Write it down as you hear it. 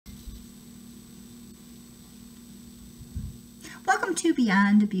Welcome to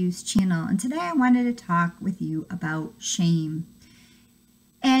Beyond Abuse channel, and today I wanted to talk with you about shame.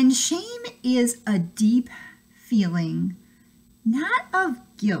 And shame is a deep feeling, not of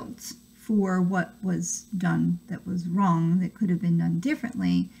guilt for what was done that was wrong, that could have been done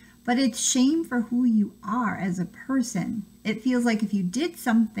differently, but it's shame for who you are as a person. It feels like if you did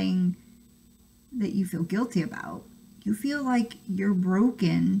something that you feel guilty about, you feel like you're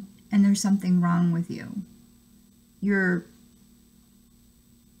broken and there's something wrong with you. You're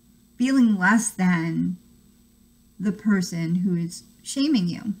feeling less than the person who is shaming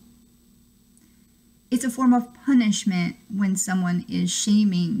you. It's a form of punishment when someone is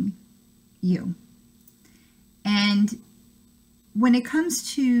shaming you. And when it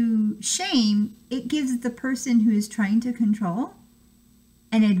comes to shame, it gives the person who is trying to control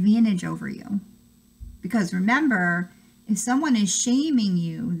an advantage over you. Because remember, if someone is shaming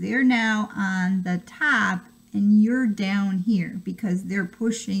you, they're now on the top and you're down here because they're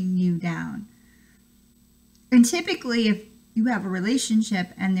pushing you down. And typically, if you have a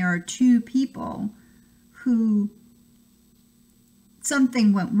relationship and there are two people who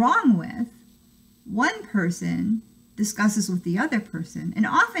something went wrong with, one person discusses with the other person. And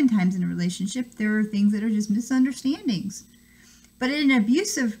oftentimes in a relationship, there are things that are just misunderstandings. But in an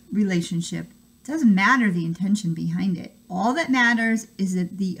abusive relationship, it doesn't matter the intention behind it. All that matters is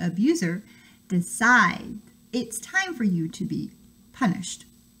that the abuser decides it's time for you to be punished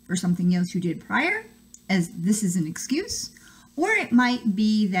for something else you did prior, as this is an excuse. Or it might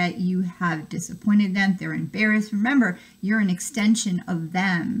be that you have disappointed them, they're embarrassed. Remember, you're an extension of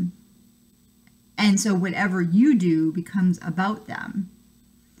them. And so whatever you do becomes about them.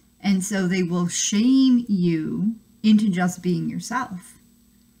 And so they will shame you into just being yourself.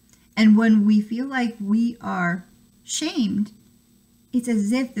 And when we feel like we are shamed, it's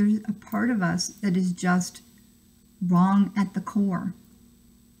as if there's a part of us that is just wrong at the core.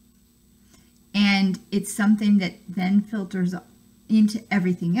 And it's something that then filters into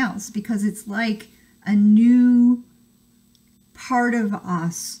everything else, because it's like a new part of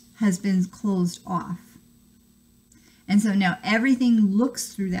us has been closed off. And so now everything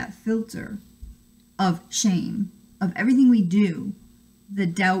looks through that filter of shame, of everything we do, the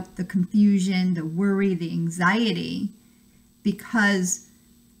doubt, the confusion, the worry, the anxiety, because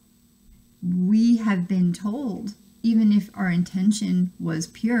we have been told, even if our intention was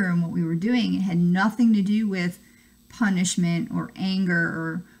pure and what we were doing, it had nothing to do with punishment or anger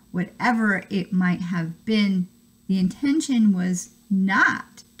or whatever it might have been. The intention was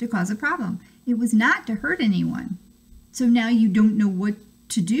not to cause a problem. It was not to hurt anyone. So now you don't know what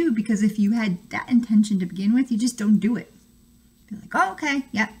to do, because if you had that intention to begin with, you just don't do it. You're like, oh, okay,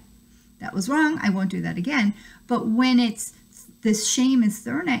 yeah, that was wrong. I won't do that again. But when this shame is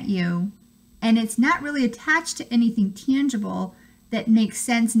thrown at you, and it's not really attached to anything tangible that makes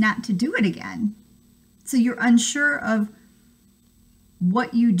sense not to do it again. So you're unsure of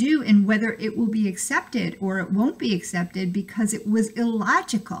what you do and whether it will be accepted or it won't be accepted because it was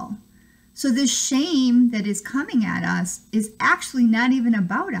illogical. So this shame that is coming at us is actually not even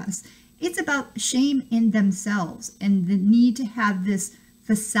about us. It's about shame in themselves and the need to have this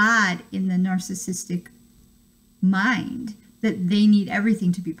facade in the narcissistic mind that they need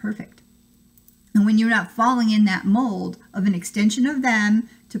everything to be perfect. And when you're not falling in that mold of an extension of them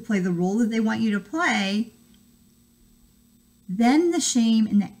to play the role that they want you to play, then the shame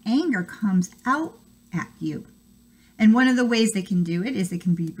and the anger comes out at you. And one of the ways they can do it is they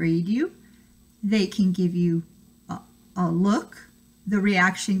can berate you. They can give you a look. The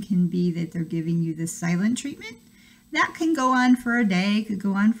reaction can be that they're giving you the silent treatment. That can go on for a day, it could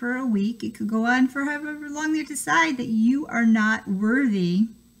go on for a week, it could go on for however long they decide that you are not worthy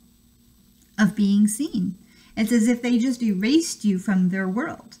of being seen. It's as if they just erased you from their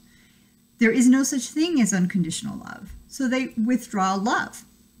world. There is no such thing as unconditional love. So they withdraw love.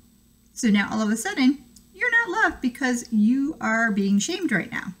 So now all of a sudden, you're not loved because you are being shamed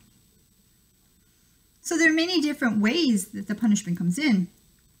right now. So there are many different ways that the punishment comes in.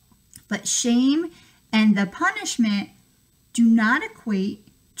 But shame and the punishment do not equate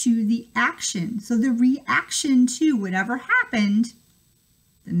to the action. So the reaction to whatever happened,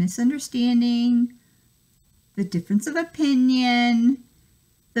 the misunderstanding, the difference of opinion,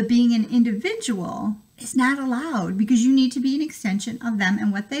 the being an individual is not allowed, because you need to be an extension of them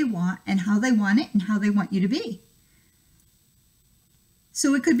and what they want and how they want it and how they want you to be.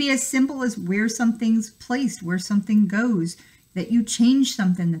 So it could be as simple as where something's placed, where something goes, that you change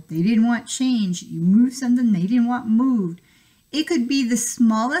something that they didn't want changed, you move something they didn't want moved. It could be the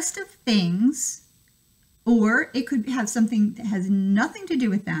smallest of things, or it could have something that has nothing to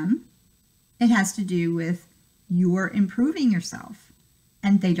do with them. It has to do with you're improving yourself.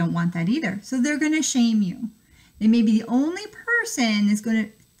 And they don't want that either. So they're going to shame you. They may be the only person that's going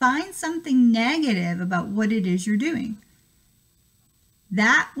to find something negative about what it is you're doing.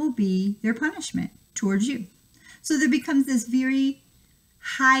 That will be their punishment towards you. So there becomes this very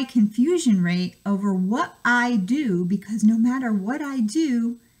high confusion rate over what I do, because no matter what I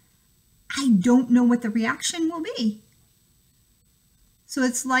do, I don't know what the reaction will be. So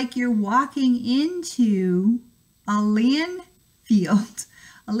it's like you're walking into a landfield,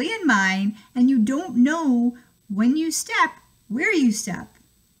 a landmine, and you don't know when you step, where you step,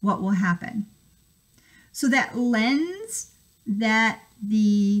 what will happen. So that lens that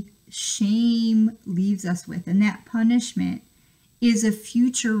the shame leaves us with, and that punishment, is a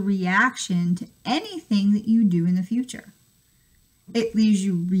future reaction to anything that you do in the future. It leaves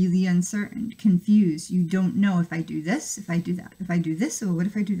you really uncertain, confused. You don't know, if I do this, if I do that, if I do this, or what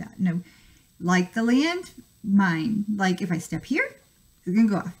if I do that? No, like the landmine, like if I step here, it's gonna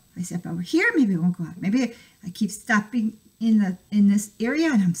go off. If I step over here, maybe it won't go off. Maybe I keep stopping in this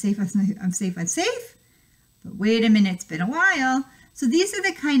area and I'm safe, I'm safe. But wait a minute, it's been a while. So these are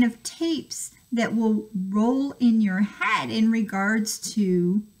the kind of tapes that will roll in your head in regards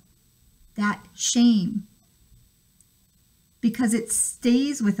to that shame, because it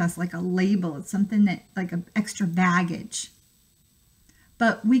stays with us like a label. It's something that, like an extra baggage,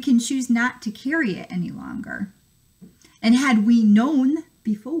 but we can choose not to carry it any longer. And had we known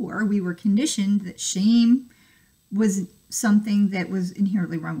before, we were conditioned that shame was something that was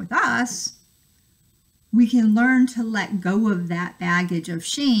inherently wrong with us, we can learn to let go of that baggage of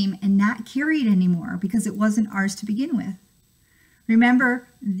shame and not carry it anymore, because it wasn't ours to begin with. Remember,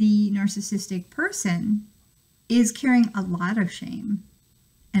 the narcissistic person is carrying a lot of shame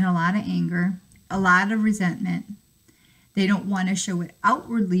and a lot of anger, a lot of resentment. They don't want to show it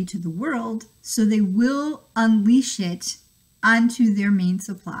outwardly to the world, so they will unleash it onto their main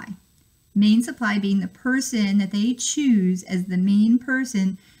supply. Main supply being the person that they choose as the main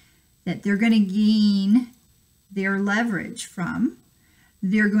person that they're going to gain their leverage from.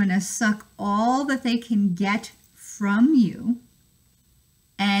 They're going to suck all that they can get from you.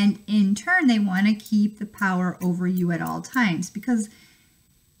 And in turn, they want to keep the power over you at all times, because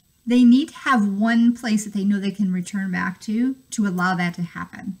they need to have one place that they know they can return back to allow that to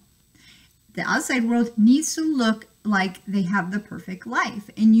happen. The outside world needs to look like they have the perfect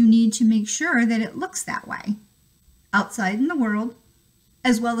life, and you need to make sure that it looks that way outside in the world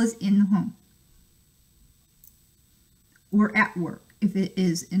as well as in the home or at work, if it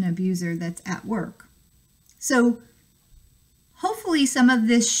is an abuser that's at work. So hopefully some of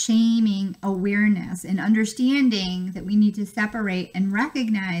this shaming awareness and understanding that we need to separate and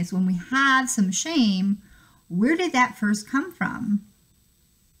recognize when we have some shame, where did that first come from?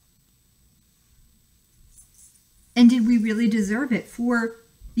 And did we really deserve it? For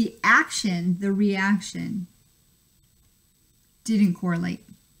the action, the reaction didn't correlate.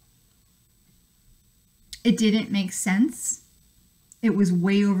 It didn't make sense. It was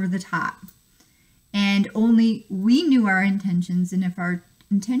way over the top. And only we knew our intentions. And if our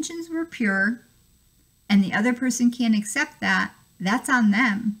intentions were pure and the other person can't accept that, that's on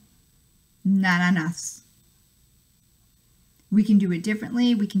them, not on us. We can do it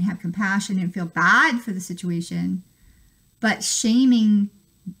differently. We can have compassion and feel bad for the situation. But shaming,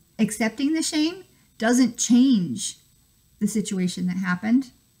 accepting the shame, doesn't change the situation that happened.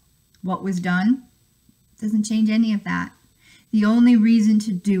 What was done doesn't change any of that. The only reason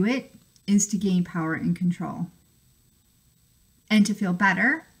to do it is to gain power and control, and to feel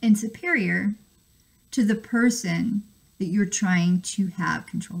better and superior to the person that you're trying to have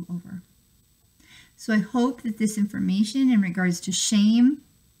control over. So I hope that this information in regards to shame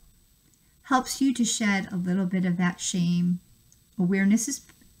helps you to shed a little bit of that shame. Awareness is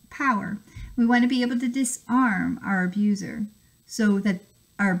power. We want to be able to disarm our abuser so that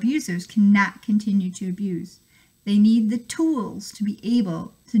our abusers cannot continue to abuse. They need the tools to be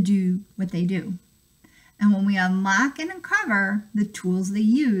able to do what they do. And when we unlock and uncover the tools they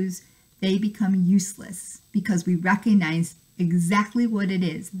use, they become useless, because we recognize exactly what it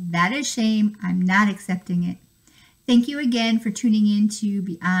is. That is shame. I'm not accepting it. Thank you again for tuning in to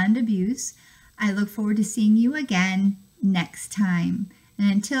Beyond Abuse. I look forward to seeing you again next time.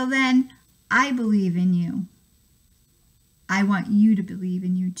 And until then, I believe in you. I want you to believe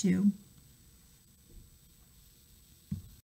in you too.